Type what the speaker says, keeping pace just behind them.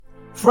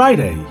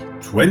Friday,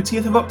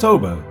 20th of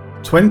October,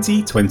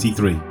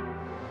 2023.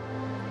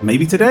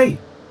 Maybe today.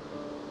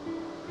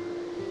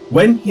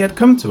 When he had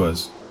come to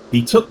us,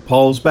 he took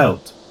Paul's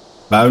belt,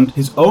 bound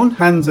his own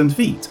hands and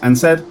feet, and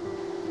said,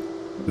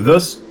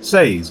 "Thus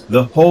says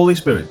the Holy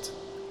Spirit,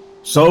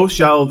 so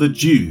shall the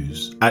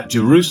Jews at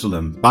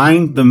Jerusalem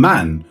bind the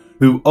man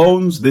who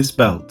owns this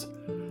belt,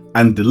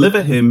 and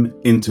deliver him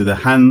into the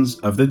hands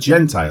of the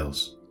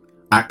Gentiles."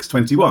 Acts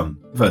 21,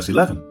 verse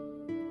 11.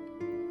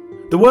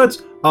 The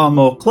words are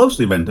more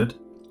closely rendered,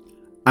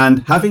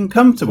 "And having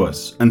come to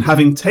us, and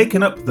having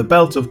taken up the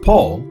belt of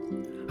Paul,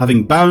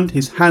 having bound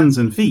his hands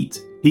and feet,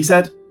 he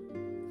said,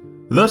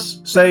 Thus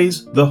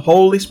says the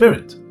Holy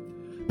Spirit,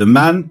 the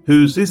man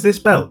whose is this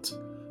belt,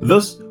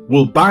 thus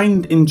will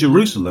bind in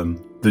Jerusalem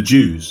the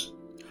Jews,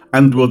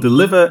 and will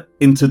deliver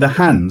into the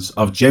hands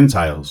of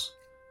Gentiles."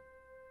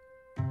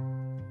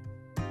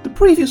 The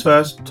previous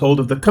verse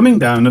told of the coming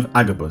down of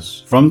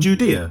Agabus from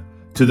Judea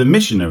to the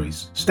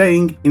missionaries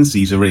staying in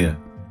Caesarea.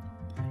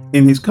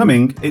 In his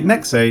coming, it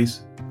next says,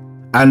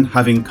 "And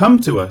having come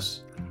to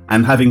us,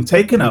 and having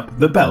taken up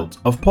the belt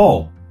of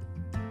Paul."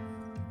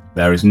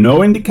 There is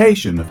no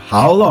indication of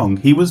how long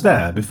he was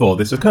there before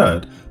this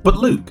occurred, but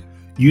Luke,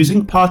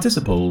 using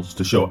participles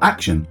to show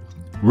action,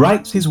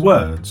 writes his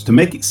words to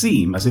make it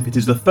seem as if it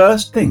is the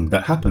first thing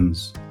that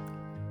happens.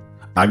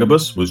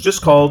 Agabus was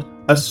just called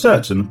a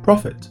certain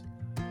prophet,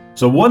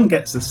 so one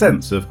gets the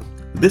sense of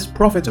this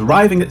prophet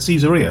arriving at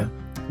Caesarea,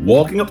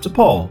 walking up to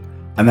Paul,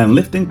 and then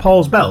lifting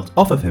Paul's belt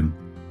off of him.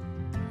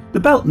 The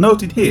belt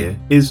noted here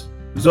is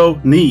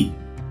zóné.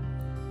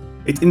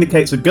 It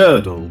indicates a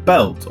girdle,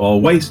 belt,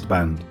 or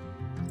waistband.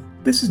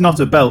 This is not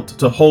a belt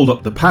to hold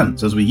up the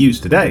pants as we use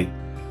today.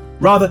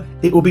 Rather,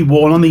 it will be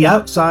worn on the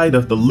outside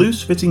of the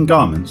loose-fitting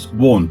garments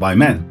worn by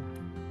men.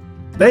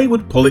 They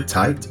would pull it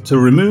tight to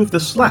remove the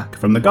slack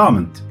from the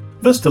garment.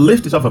 Thus, to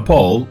lift it off of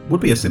Paul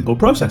would be a simple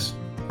process.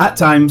 At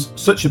times,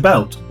 such a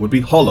belt would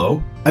be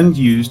hollow and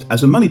used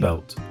as a money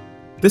belt.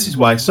 This is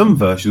why some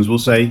versions will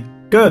say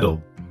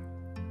girdle.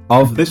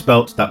 Of this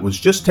belt that was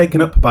just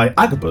taken up by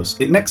Agabus,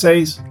 it next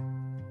says,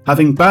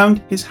 "Having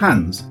bound his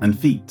hands and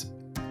feet."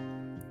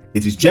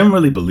 It is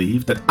generally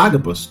believed that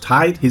Agabus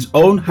tied his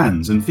own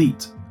hands and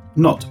feet,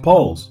 not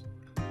Paul's.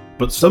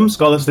 But some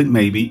scholars think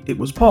maybe it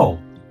was Paul.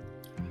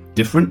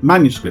 Different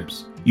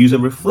manuscripts use a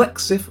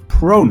reflexive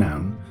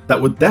pronoun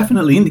that would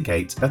definitely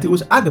indicate that it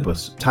was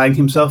Agabus tying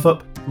himself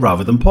up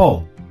rather than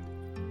Paul.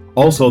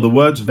 Also, the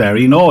words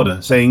vary in order,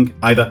 saying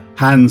either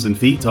hands and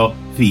feet or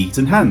feet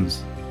and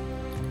hands.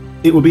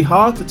 It would be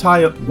hard to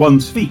tie up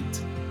one's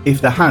feet if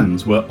the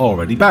hands were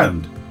already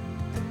bound.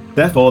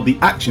 Therefore, the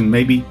action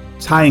may be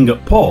tying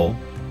up Paul,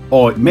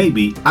 or it may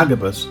be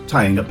Agabus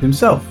tying up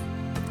himself.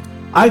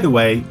 Either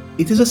way,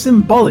 it is a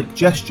symbolic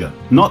gesture,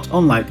 not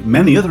unlike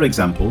many other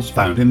examples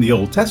found in the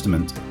Old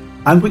Testament,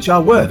 and which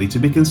are worthy to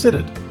be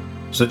considered,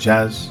 such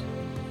as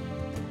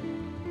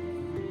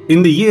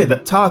in the year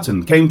that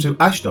Tartan came to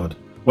Ashdod,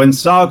 when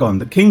Sargon,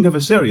 the king of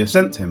Assyria,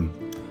 sent him,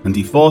 and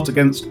he fought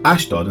against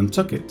Ashdod and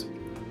took it.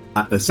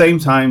 At the same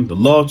time the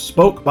Lord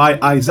spoke by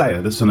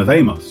Isaiah the son of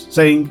Amoz,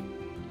 saying,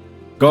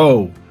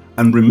 "Go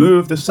and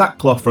remove the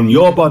sackcloth from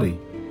your body,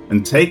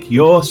 and take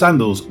your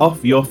sandals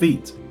off your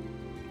feet."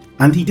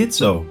 And he did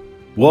so,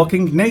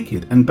 walking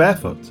naked and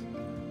barefoot.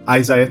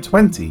 Isaiah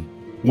 20,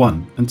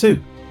 1 and 2.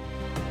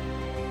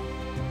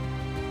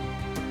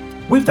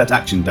 With that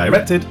action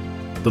directed,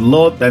 the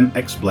Lord then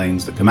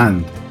explains the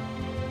command.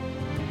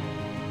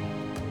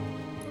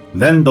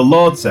 Then the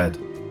Lord said,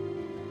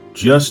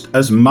 "Just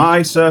as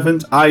my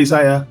servant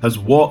Isaiah has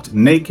walked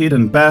naked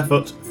and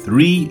barefoot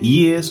 3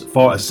 years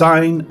for a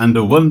sign and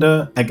a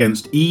wonder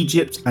against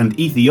Egypt and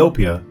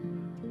Ethiopia,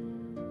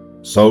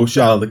 so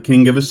shall the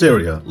king of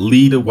Assyria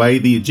lead away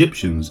the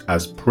Egyptians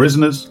as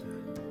prisoners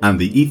and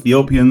the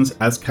Ethiopians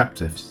as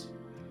captives,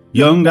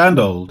 young and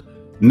old,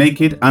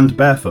 naked and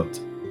barefoot,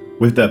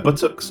 with their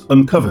buttocks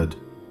uncovered,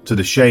 to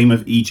the shame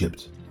of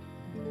Egypt.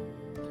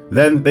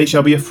 Then they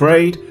shall be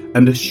afraid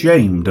and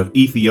ashamed of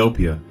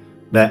Ethiopia,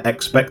 their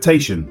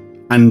expectation,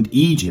 and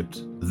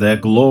Egypt, their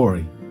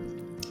glory.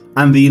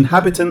 And the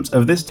inhabitants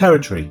of this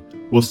territory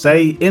will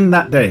say in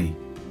that day,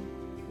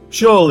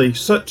 Surely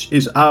such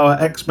is our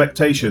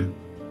expectation.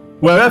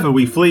 Wherever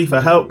we flee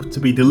for help to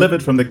be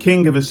delivered from the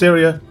king of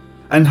Assyria,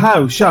 and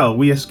how shall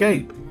we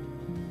escape?"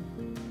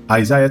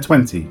 Isaiah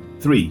 20,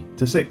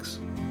 3-6.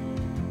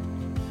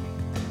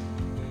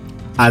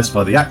 As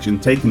for the action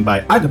taken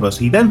by Agabus,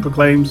 he then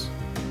proclaims,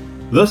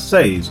 "Thus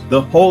says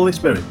the Holy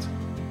Spirit,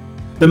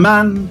 the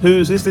man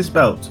whose is this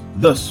belt,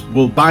 thus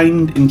will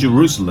bind in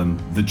Jerusalem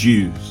the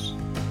Jews."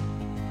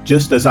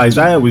 Just as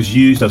Isaiah was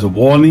used as a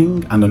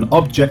warning and an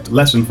object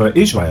lesson for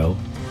Israel,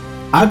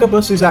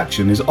 Agabus's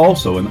action is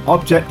also an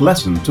object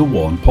lesson to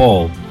warn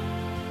Paul.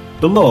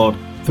 The Lord,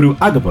 through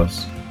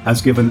Agabus,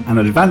 has given an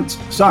advance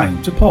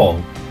sign to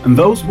Paul and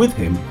those with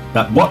him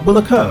that what will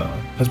occur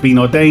has been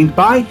ordained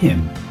by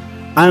him,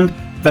 and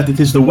that it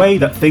is the way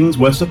that things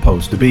were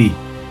supposed to be.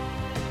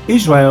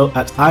 Israel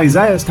at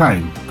Isaiah's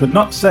time could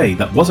not say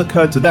that what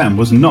occurred to them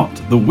was not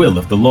the will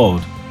of the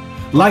Lord.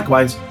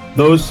 Likewise,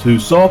 Those who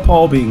saw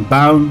Paul being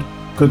bound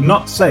could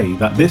not say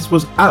that this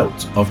was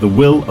out of the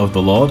will of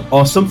the Lord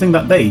or something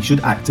that they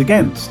should act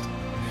against.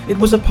 It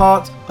was a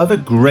part of a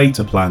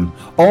greater plan,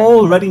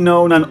 already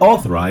known and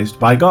authorized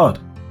by God.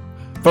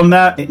 From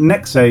there, it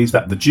next says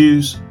that the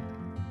Jews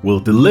will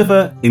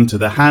deliver into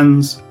the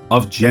hands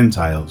of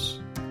Gentiles.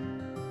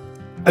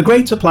 A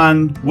greater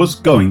plan was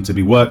going to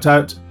be worked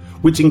out,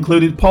 which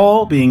included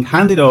Paul being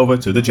handed over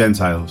to the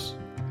Gentiles.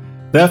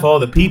 Therefore,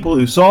 the people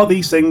who saw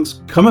these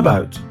things come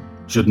about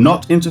should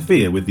not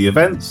interfere with the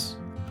events,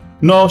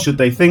 nor should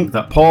they think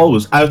that Paul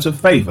was out of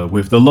favour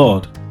with the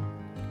Lord.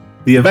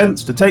 The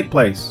events to take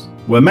place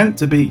were meant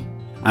to be,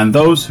 and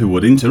those who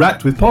would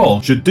interact with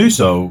Paul should do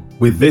so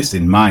with this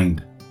in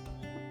mind.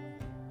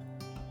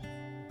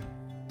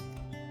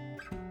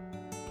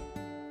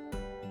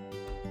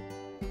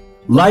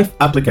 Life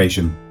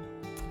application.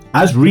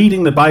 As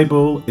reading the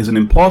Bible is an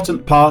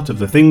important part of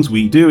the things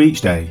we do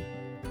each day,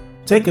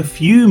 take a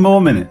few more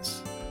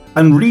minutes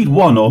and read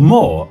one or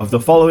more of the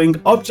following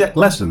object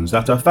lessons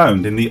that are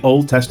found in the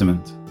Old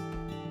Testament.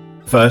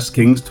 1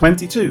 Kings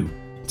 22,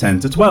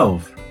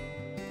 10-12,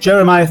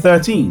 Jeremiah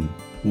 13,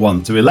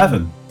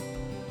 1-11,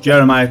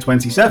 Jeremiah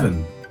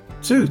 27,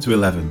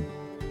 2-11,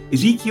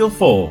 Ezekiel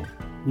 4,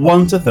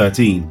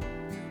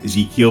 1-13,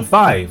 Ezekiel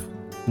 5,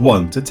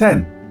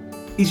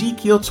 1-10,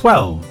 Ezekiel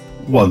 12,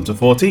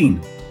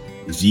 1-14,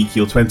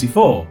 Ezekiel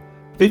 24,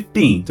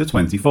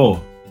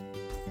 15-24.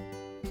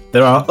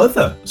 There are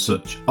other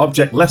such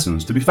object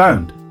lessons to be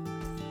found.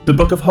 The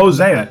book of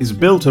Hosea is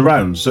built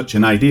around such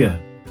an idea,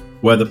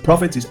 where the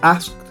prophet is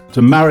asked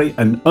to marry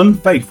an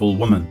unfaithful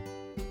woman.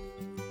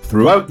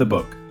 Throughout the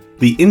book,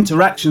 the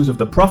interactions of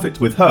the prophet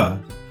with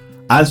her,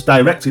 as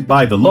directed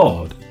by the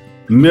Lord,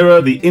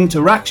 mirror the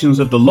interactions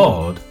of the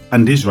Lord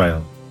and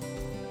Israel.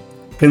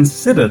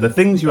 Consider the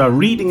things you are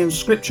reading in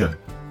Scripture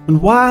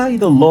and why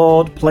the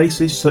Lord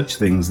places such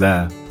things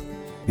there.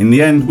 In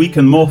the end, we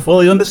can more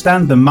fully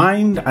understand the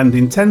mind and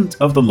intent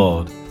of the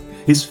Lord,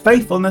 His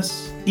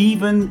faithfulness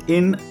even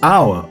in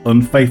our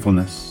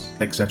unfaithfulness,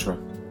 etc.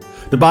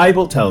 The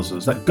Bible tells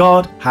us that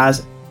God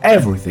has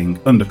everything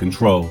under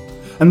control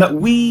and that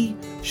we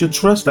should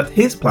trust that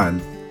His plan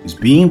is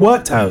being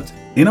worked out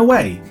in a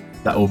way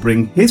that will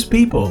bring His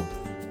people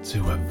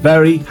to a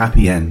very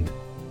happy end,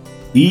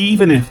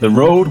 even if the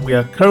road we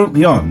are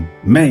currently on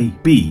may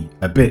be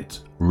a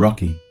bit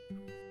rocky.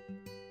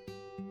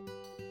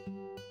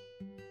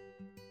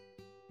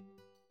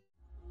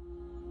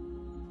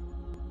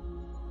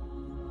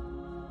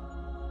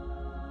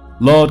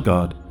 Lord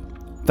God,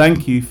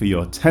 thank you for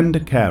your tender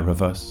care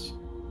of us.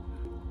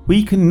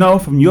 We can know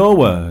from your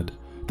word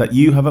that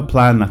you have a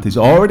plan that is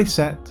already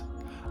set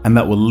and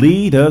that will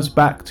lead us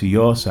back to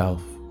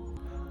yourself.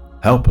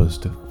 Help us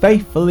to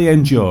faithfully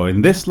endure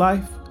in this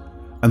life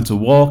and to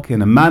walk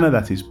in a manner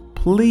that is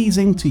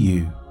pleasing to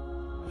you,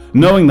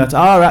 knowing that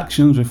our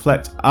actions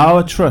reflect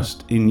our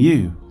trust in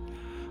you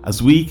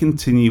as we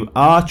continue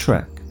our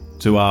trek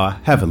to our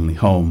heavenly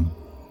home.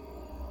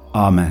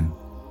 Amen.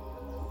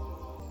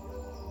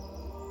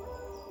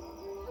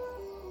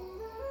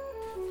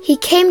 He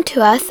came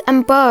to us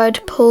and borrowed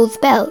Paul's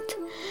belt.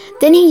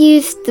 Then he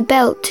used the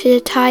belt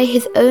to tie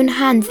his own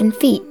hands and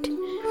feet.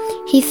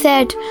 He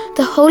said,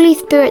 "The Holy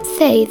Spirit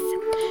says,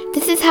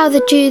 this is how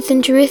the Jews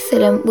in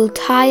Jerusalem will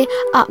tie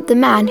up the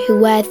man who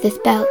wears this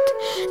belt.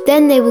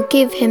 Then they will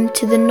give him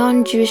to the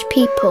non-Jewish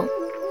people."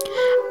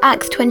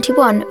 Acts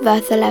 21,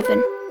 verse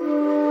 11.